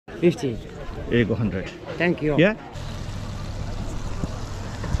50. Here you go, 100. Thank you. Yeah.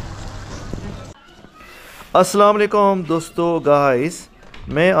 अस्सलाम वालेकुम दोस्तों गाइस,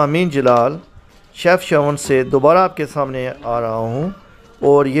 मैं अमीन जलाल शेफचाओuen से दोबारा आपके सामने आ रहा हूँ।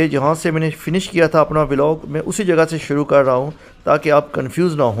 और ये जहाँ से मैंने फ़िनिश किया था अपना व्लॉग, मैं उसी जगह से शुरू कर रहा हूँ ताकि आप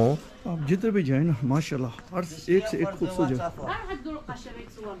कंफ्यूज ना हो। आप जिधर भी जाए ना माशाल्लाह हर एक से एक खूबसूरत जगह।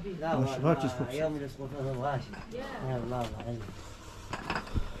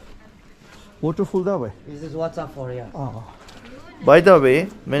 वाटरफॉल दा वे। This is waterfall, yeah. By the way,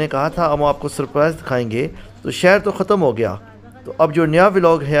 मैंने कहा था हम आपको सरप्राइज़ दिखाएंगे, तो शहर तो ख़त्म हो गया। तो अब जो नया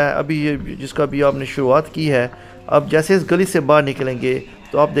व्लॉग है अभी ये जिसका भी आपने शुरुआत की है, अब जैसे इस गली से बाहर निकलेंगे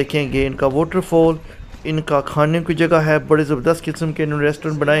तो आप देखेंगे इनका वाटरफॉल, इनका खाने की जगह है, बड़े ज़बरदस्त किस्म के इन्होंने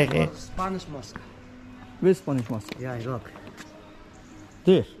रेस्टोरेंट बनाए हैं। Spanish mosque. Where's Spanish mosque? Yeah, look.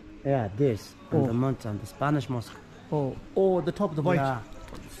 There. Yeah, this on Oh. the mountain, the Spanish mosque. Oh, the top of the white. Yeah.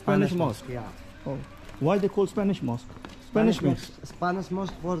 Spanish mosque. Yeah. Oh, why they call Spanish mosque? Spanish means. Spanish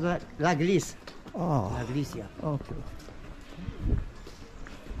mosque for the La Iglesia. Ah, La Iglesia. okay.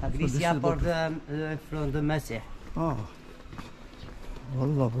 La Iglesia for the from the Messiah. Ah,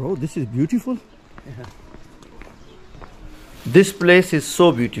 Allah, bro, this is beautiful. This place is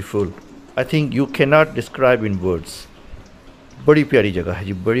so beautiful. I think you cannot describe in words. बड़ी प्यारी जगह है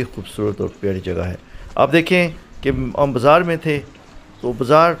जी, बड़ी खूबसूरत और प्यारी जगह है। आप देखें कि हम बाज़ार में थे तो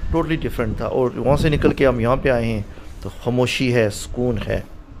बाज़ार टोटली डिफरेंट था, और वहाँ से निकल के हम यहाँ पे आए हैं तो खामोशी है, सुकून है।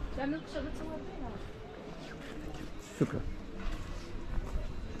 शुक्र।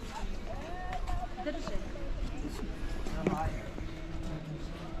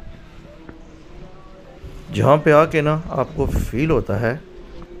 जहाँ पे आके ना आपको फील होता है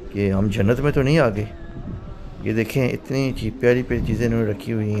कि हम जन्नत में तो नहीं आ गए। ये देखें इतनी प्यारी प्यारी चीज़ें इन्होंने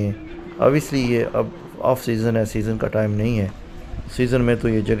रखी हुई हैं। ऑब्वियसली ये अब ऑफ सीज़न है, सीज़न का टाइम नहीं है। सीज़न में तो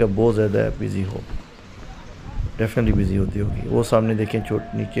ये जगह बहुत ज़्यादा बिज़ी हो, डेफिनेटली बिज़ी होती होगी। वो सामने देखें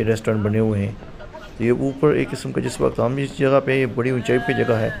नीचे रेस्टोरेंट बने हुए हैं। तो ये ऊपर एक किस्म का, जिस वक्त हम इस जगह पे, ये बड़ी ऊंचाई पे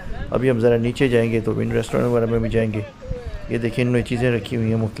जगह है, अभी हम ज़रा नीचे जाएंगे तो इन रेस्टोरेंट वगैरह में भी जाएंगे। ये देखें इन्होंने चीज़ें रखी हुई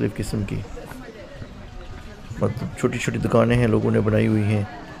हैं मुख्तलिफ़ किस्म की, मतलब छोटी छोटी दुकानें हैं लोगों ने बनाई हुई हैं।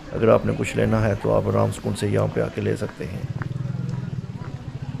 अगर आपने कुछ लेना है तो आप आराम सुकून से यहाँ पे आके ले सकते हैं।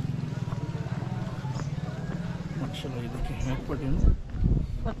 माशाल्लाह, ये देखें है पड़े ना।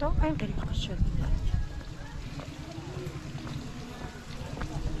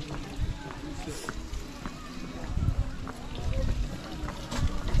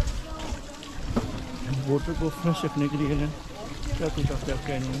 वाटर को फ्रेश रखने के लिए क्या कुछ आप क्या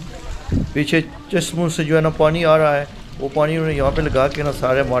कहने हैं। पीछे चश्मों से जो है ना पानी आ रहा है, वो पानी उन्होंने यहाँ पे लगा के ना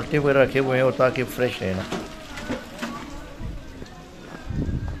सारे माल्टे वगैरह रखे हुए हैं, और ताकि फ्रेश रहे ना।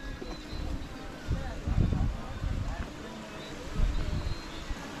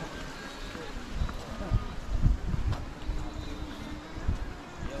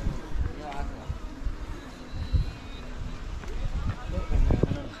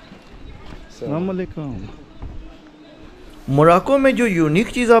 अस्सलाम वालेकुम। मोरक्को में जो यूनिक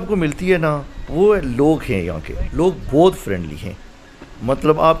चीज़ आपको मिलती है ना, वो लोग हैं। यहाँ के लोग बहुत फ्रेंडली हैं।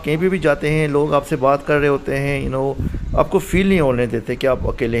 मतलब आप कहीं भी जाते हैं, लोग आपसे बात कर रहे होते हैं, आपको फील नहीं होने देते कि आप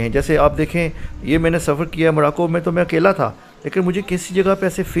अकेले हैं। जैसे आप देखें, ये मैंने सफ़र किया मोरक्को में तो मैं अकेला था, लेकिन मुझे किसी जगह पे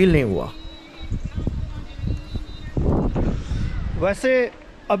ऐसे फील नहीं हुआ। वैसे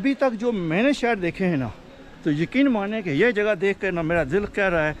अभी तक जो मैंने शहर देखे हैं ना, तो यकीन माने कि यह जगह देख कर ना मेरा दिल कह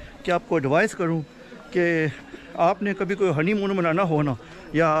रहा है कि आपको एडवाइस करूं कि आपने कभी कोई हनीमून मनाना हो ना,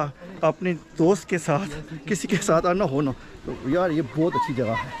 या अपने दोस्त के साथ किसी के साथ आना हो ना, तो यार ये बहुत अच्छी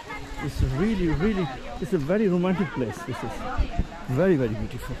जगह है। It's really really it's a very romantic place. This is very very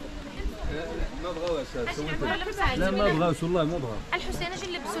beautiful. لا ما بغاوش والله ما بغاو الحسين اجي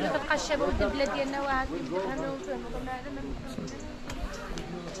نلبسوا له القشه ود البلاد ديالنا وهاد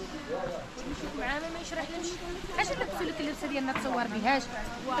معاه ما يشرح لهمش اش نلبسوا لك اللبسه ديالنا تصور بهاش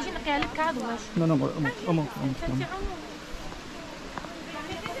اجي نقيها لك عاد واش لا لا أما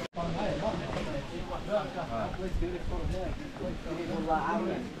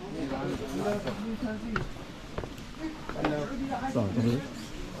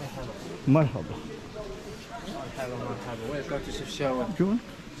مرحبا. ويلكم تو شيفشاون. شو؟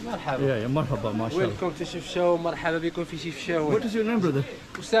 مرحبا. يا مرحبا ما شاء الله. ويلكم تو شيفشاون، مرحبا بكم في شيفشاون. What is your name, brother?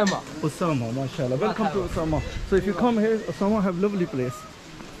 أسامة. Osama, mashallah. Welcome to Osama. So if you come here, Osama have lovely place.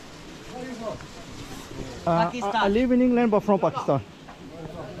 I live in England but from Pakistan.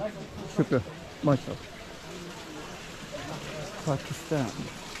 Shukran. Mashallah. Pakistan.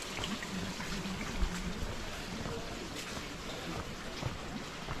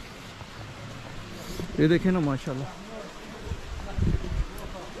 ये देखें ना माशाल्लाह,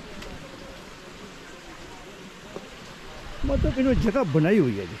 मतलब इन्होंने जगह बनाई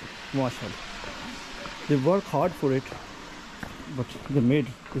हुई है जी माशाल्लाह। They work hard for it but they made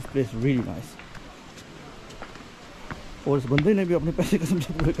this place really nice. और इस बंदे ने भी अपने पैसे कसम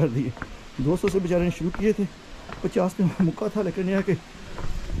से पूरे कर दिए। 200 से बेचारे ने शुरू किए थे, 50 पे मुक्का था, लेकिन यह कि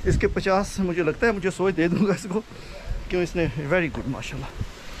इसके 50 मुझे लगता है मुझे 100 दे दूंगा इसको, क्यों इसने वेरी गुड माशाल्लाह।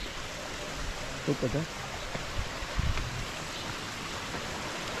 तो पता है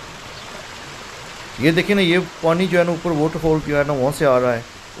ये देखिए ना, ये पानी जो है ना ऊपर वाटरफॉल जो है ना वहाँ से आ रहा है,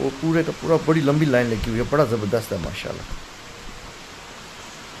 वो पूरे का पूरा बड़ी लंबी लाइन लगी हुई है, बड़ा ज़बरदस्त है माशाल्लाह।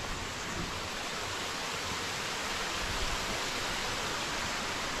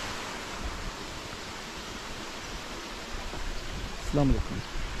 अस्सलाम वालेकुम।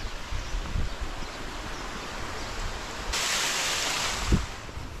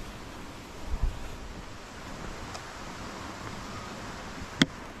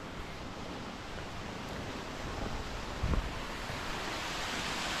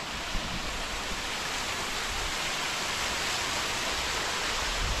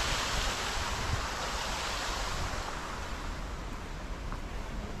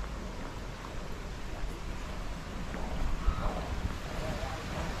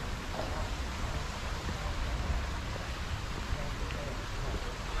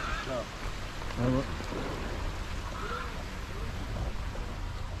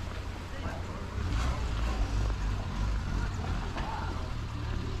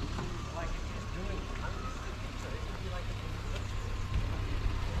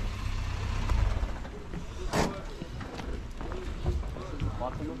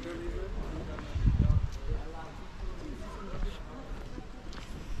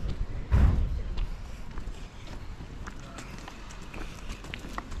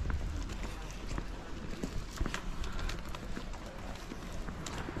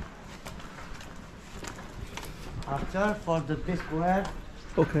 After for the big square,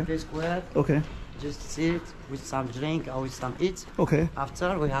 Okay. big square, Okay. just sit with some drink or with some eat. Okay. After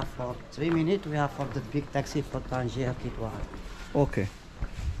we have for 3 minutes, we have for the big taxi for Tangier, Kitwa. Okay.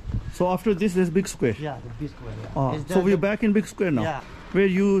 So after this, there's big square. Yeah, the big square. Yeah. Ah, It's so the- we're back in big square now. Yeah.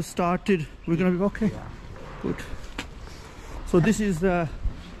 Where you started. We're gonna be okay. Yeah. Good. So this is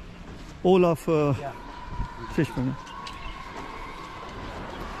all of Yeah. Chefchaouen.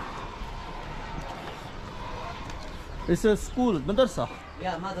 It's a school, madrasa.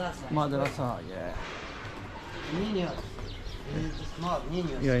 Yeah, madrasa. Madrasa, yeah. Minions. It's small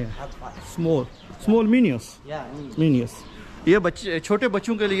minions. Yeah, yeah. Atfal. Small minions. Yeah, minions. मीनियस। ये बच्चे छोटे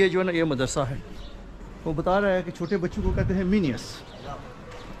बच्चों के लिए जो है ना ये मदरसा है। वो बता रहा है कि छोटे बच्चों को कहते हैं मीनियस।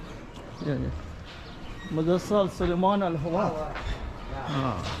 मदरसा सुलेमान अल हवा।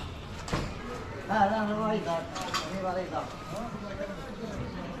 हाँ। لا هو ايضا هو ايضا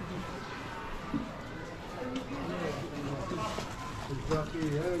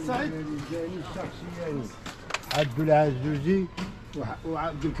الجاني الشخصياني عبد العزوزي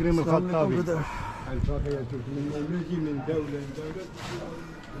وعبد الكريم الخطابي الفقيه التركمانيه من دوله لدوله.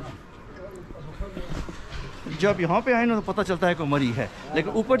 जब यहाँ पे आए ना तो पता चलता है कि मरी है,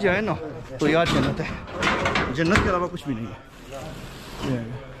 लेकिन ऊपर जाए ना तो यार जन्नत है, जन्नत के अलावा कुछ भी नहीं है।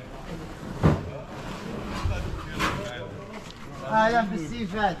 اهلا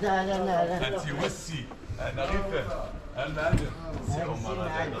بالسيفات اهلا اهلا انت وسي انا غير فاهم المعلم سي عمر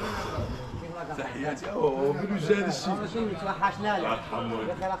تحياتي وبرجال الشيء شنو توحشنا لك يرحمه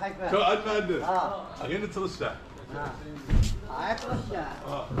بخير خايف شو المعلم غير نترشح هاي ترشح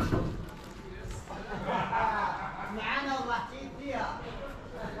معانا والله تيديها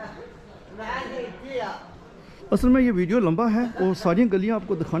معانا يديها। असल में ये वीडियो लंबा है और सारी गलियाँ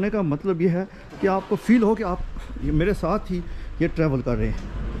आपको दिखाने का मतलब ये है कि आपको फील हो कि आप ये मेरे साथ ही ये ट्रैवल कर रहे हैं।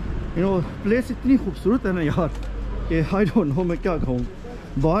 यू नो प्लेस इतनी खूबसूरत है ना यार कि आई डोंट नो मैं क्या कहूँ।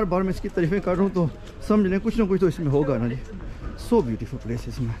 बार बार मैं इसकी तारीफ़ें कर रहा हूँ तो समझ लें कुछ ना कुछ तो इसमें होगा ना जी। सो ब्यूटीफुल प्लेस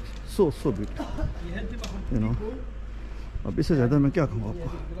इसमें, सो ब्यूटीफुल। यू नो अब इससे ज़्यादा मैं क्या कहूँ आपको।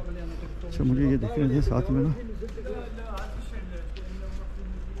 अच्छा मुझे ये देखने दीजिए साथ में ना,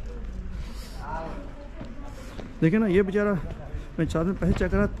 देखिए ना ये बेचारा, मैं 4 दिन पहले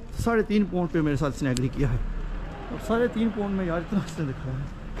चेक करा 3.5 पाउंड पे मेरे साथ इसने एग्री किया है। और 3.5 पाउंड में यार इतना इसने दिखा है,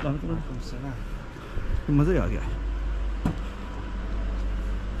 मज़े आ गया है।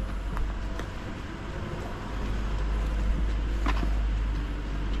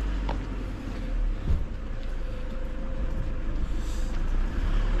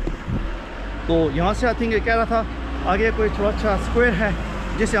 तो यहाँ से आई थिंक ये कह रहा था आगे कोई थोड़ा अच्छा स्क्वायर है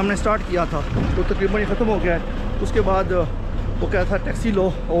जिसे हमने स्टार्ट किया था, तो तकरीबन ख़त्म हो गया है। उसके बाद वो कह था टैक्सी लो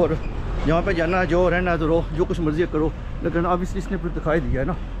और यहाँ पे जाना जो रहना तो रहो, जो कुछ मर्ज़ी करो, लेकिन ऑब्वियसली इसने फिर दिखाई दिया है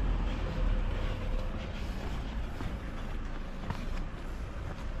ना।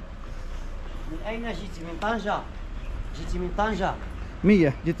 من أين جيتي؟ من طنجة. جيتي من طنجة.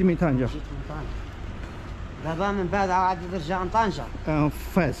 100 جيتي من طنجة. جيت من طنجة. دابا من بعد عاد ترجع لطنجة.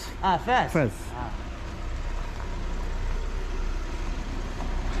 فاس. فاس. فاس.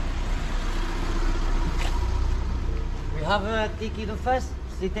 We have a ticket of Fas.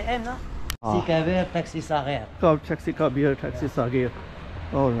 CTM, no? تاكسي كبير تاكسي صغير. تاكسي كبير تاكسي صغير.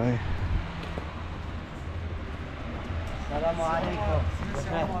 All right. السلام عليكم.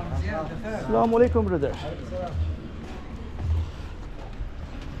 السلام عليكم brother.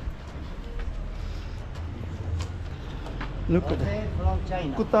 Look at that. From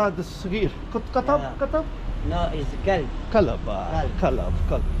China. كتاب الصغير. كتاب. No, it's كلب. كلب.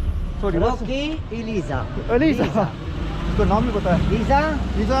 كلب. Sorry, what's روكي إليزا. Elisa. इसको नाम नहीं पता है. ليزا.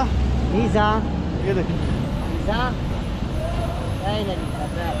 Lisa. ليزا. ये देखिए. ليزا. أين ليزا؟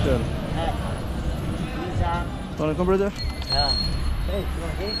 चलो. ليزا. Welcome brother. Yeah. Hey,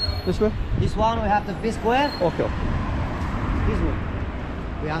 okay. This way. This one we have the biscuit. Okay. This one.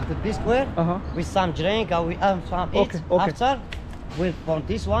 We have the biscuit with some drink or we have some eat. Okay. After, with for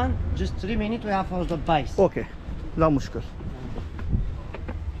this one, just 3 minutes we have for the base. Okay. لا مشكل.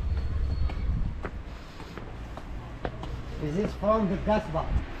 This is from the Gasba.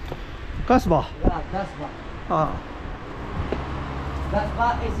 قصبة. Yeah, Gasba. Gasba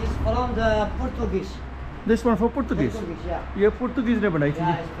is from the Portuguese. This one for Portuguese. Portuguese, yeah. ये Portuguese ने बनाई थी.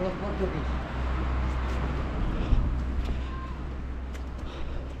 Yeah, it's from Portuguese.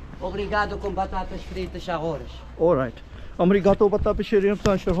 Obrigado com batatas fritas arroz. All right. Obrigado batata peixeirinho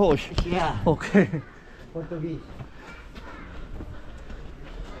com arroz. Yeah. Okay. Portuguese.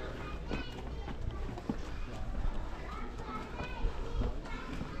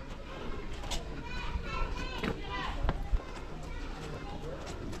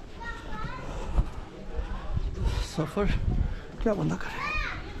 सफ़र क्या बंदा करे.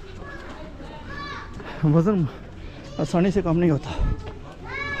 वज़न आसानी से कम नहीं होता.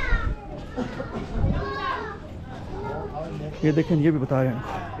 ये देखें, ये भी बता रहे हैं.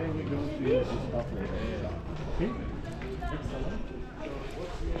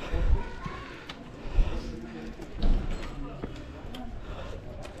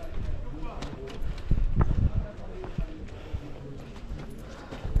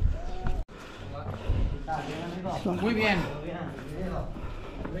 Muy bien.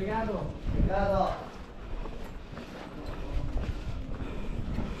 Obrigado. Obrigado.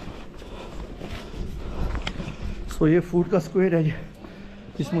 सो ये फूड का स्क्वायर है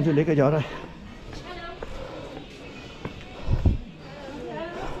जिस मुझे लेके जा रहा है.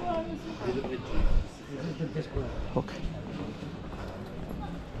 ओके.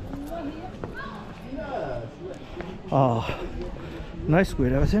 नाइस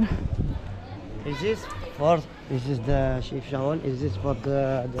स्क्वायर है वैसे ना. Is this the Chefchaouen? Is this for the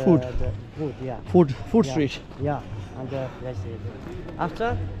Food. The food, yeah. Food Yeah. street. Yeah, and let's see. After,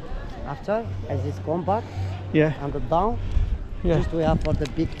 as this compact Yeah. and the down, Yeah. just we have for the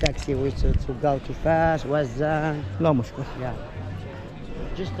big taxi which to go to Fas, Wazan, لا مشكلة. yeah.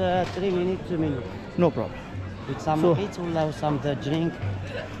 Just 3 minutes, 2 minutes. No problem. With some So- eat or some the drink.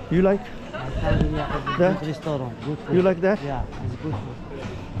 You like? Yeah, it's That? good restaurant, good food. You like that? Yeah, it's good food.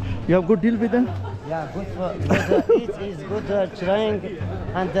 You have good deal with them? Yeah, good for good eat is good drink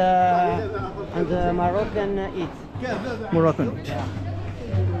and Moroccan eat. Moroccan. Yeah.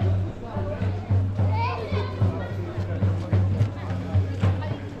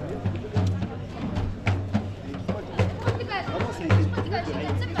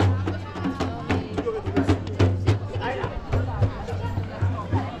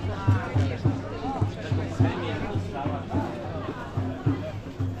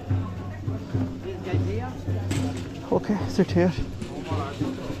 Okay, sit here.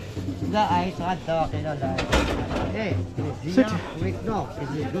 لا عايز غدا واقيلا لا ايه Sit. wait no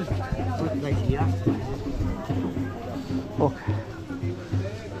is it good good like here Okay.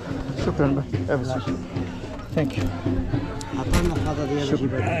 شكرا بك. Thank you. عطانا الخضر ديال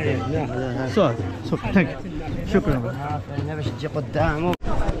جيبها So, thank you. شكرا بك. انا باش تجي قدام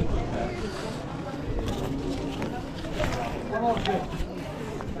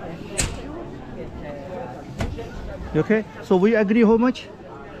You okay? So we agree how much?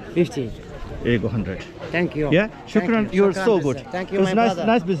 50 Ego 100. thank you Yeah? Thank Shukran, you. you're Shukran, so Mr. good. Thank you, It was my nice,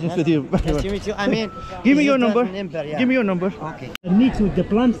 brother. nice business with you. Nice to meet you. I mean, Give me is your it number. yeah. Give me your number. Okay. Meat with the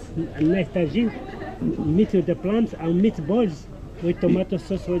plants, nice tagine. Meat with the plants and meatballs with tomato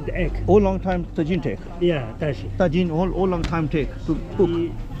sauce with egg. How long time tajin take? Yeah, tagine. Tajin, all long time take to cook.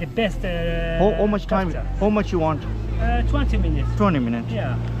 The best. How much time? kofta. How much you want? 20 minutes. 20 minutes.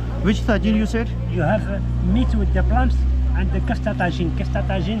 Yeah. Which tajin you said? You have meat with the plants and the kafta tagine. Kafta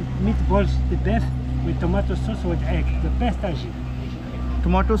tagine, meatballs, the beef with tomato sauce with egg. The best tagine.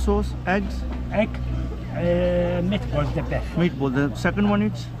 Tomato sauce, eggs, Egg, meatballs, the beef. meatball. The second one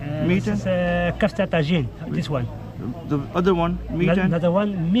is meat This is and kafta tagine. This one. the other one meat and Another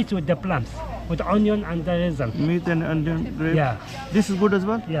one, meat with the plums, with onion and the raisin. meat and onion gravy. Yeah. This is good as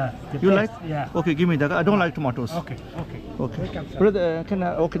well. Yeah. the You best, like? Yeah. Okay, give me that. I don't like tomatoes. Okay. Okay. Okay. Welcome, sir. Brother, can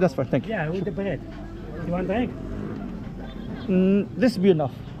I? Okay, that's fine. Thank you. Yeah, with the bread. You want the egg? This be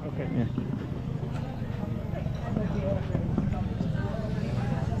enough. Okay.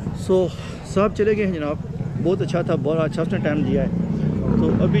 सो साहब चले गए हैं जनाब, बहुत अच्छा था, बहुत अच्छा उसने टाइम दिया है। तो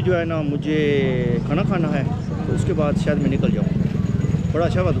अभी जो है ना मुझे खाना खाना है, तो उसके बाद शायद मैं निकल जाऊँ। बड़ा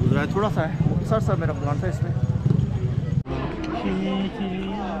अच्छा वक्त गुजरा है, थोड़ा सा है मुख्तसर सा मेरा प्लान था इसमें।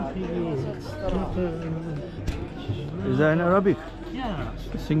 Is that in Arabic? Yeah.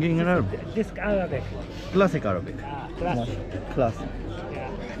 Singing in Arabic? This Arabic. Classic Arabic. Classic. Classic. Yeah.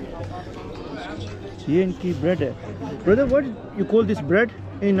 ये इनकी bread है। Brother, what you call this bread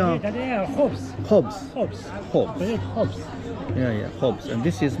in Yeah, hobs. hobs? Hobs. Hobs. Bread hobs. Yeah, hobs. And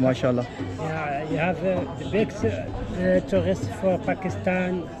this is mashallah. Yeah, you have the big tourists for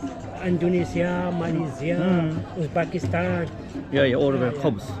Pakistan, Indonesia, Malaysia, Uzbekistan. Yeah, all over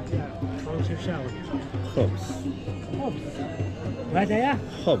hobs. From Chefchaouen. Hobs. Hobs. هذا يا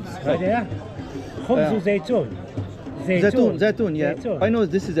Hobs. هذا يا خبز وزيتون. Zaitun, yeah. I know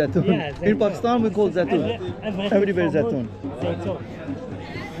this is zaitun. Yeah, In Pakistan we call zaitun. Everywhere is zaitun. Zaytun.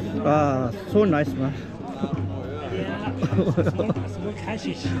 Ah, so nice, man. Smoke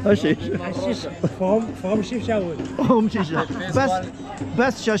hashish. Hashish. Hashish from Chefchaouen.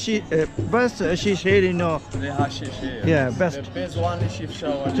 Best hashish here in The hashish here. yeah, best. The best one is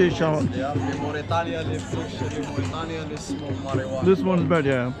Chefchaouen. Chefchaouen. Yeah, the Mauritania, the fresh, the Mauritania, the small marijuana. This one is bad,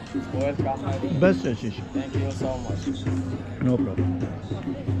 yeah. Welcome, my friend. Best hashish. Thank you so much. No problem.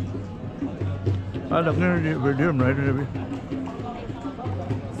 I'll definitely video right away.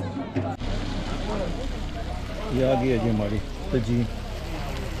 ये आ गई है जी हमारी तजी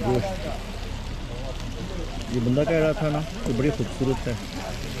गोश्त। ये बंदा कह रहा था ना कि बड़ी खूबसूरत है,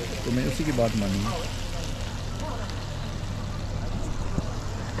 तो मैं उसी की बात मानी।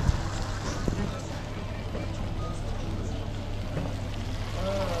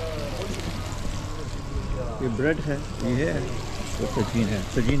 ये ब्रेड है, ये है, तो सजीन है।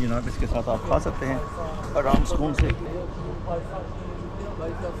 सजीन जनाब इसके साथ आप खा सकते हैं आराम सुकून से।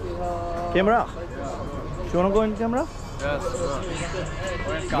 Camera, you wanna go in camera? Yes,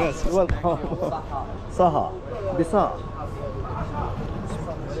 welcome. Yes, welcome. Saha, Bisa.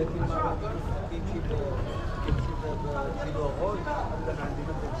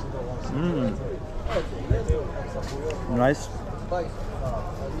 Nice.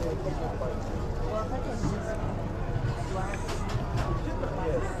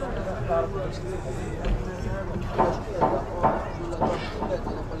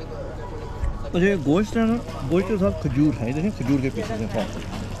 अच्छा, ये गोश्त है ना, गोश्त के साथ खजूर है, देखें खजूर के पीसेस हैं कौन से।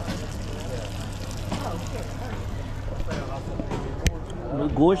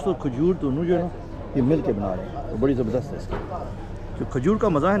 गोश्त और खजूर दोनों जो है ना ये मिल के बना रहे हैं, तो बड़ी ज़बरदस्त है इसकी। जो खजूर का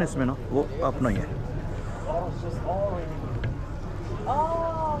मज़ा है ना इसमें ना, वो अपना ही है।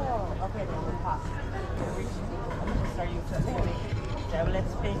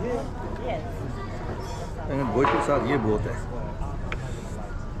 गोश्त के साथ ये बहुत है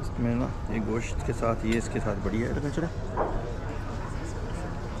इसमें ना, ये गोश्त के साथ ये इसके साथ बढ़िया है। लेकिन चले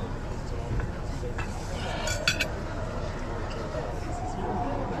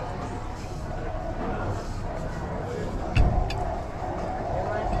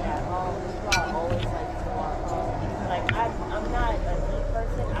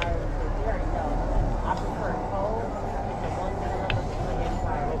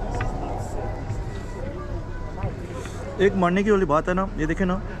एक मानने की वाली बात है ना, ये देखें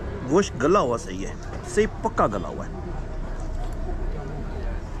ना, गोश्त गला हुआ सही है, सही पक्का गला हुआ है।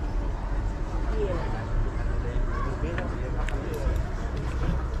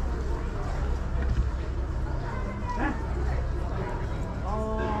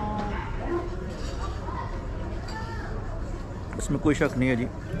 इसमें कोई शक नहीं है जी,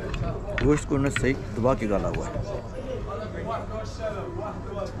 गोश्त को उन्होंने सही दबा के गाला हुआ है।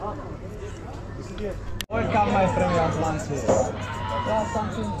 Welcome, my friend.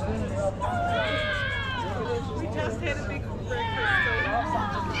 We just had a big breakfast.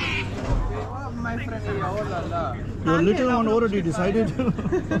 My friend, oh la la. Your little one already decided.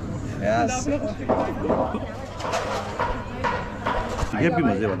 Yes. ये भी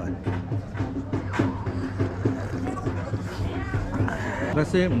मज़े वाला है।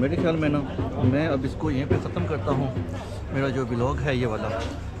 वैसे मेरे ख्याल में ना मैं अब इसको यहीं पे ख़त्म करता हूँ। मेरा जो ब्लॉग है ये वाला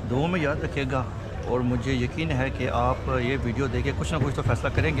दुआ में याद रखिएगा, और मुझे यकीन है कि आप ये वीडियो देख कुछ ना कुछ तो फ़ैसला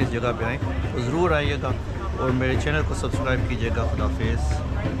करेंगे, इस जगह पे आएँ तो ज़रूर आइएगा और मेरे चैनल को सब्सक्राइब कीजिएगा। खुदा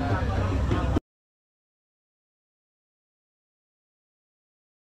हाफिज़।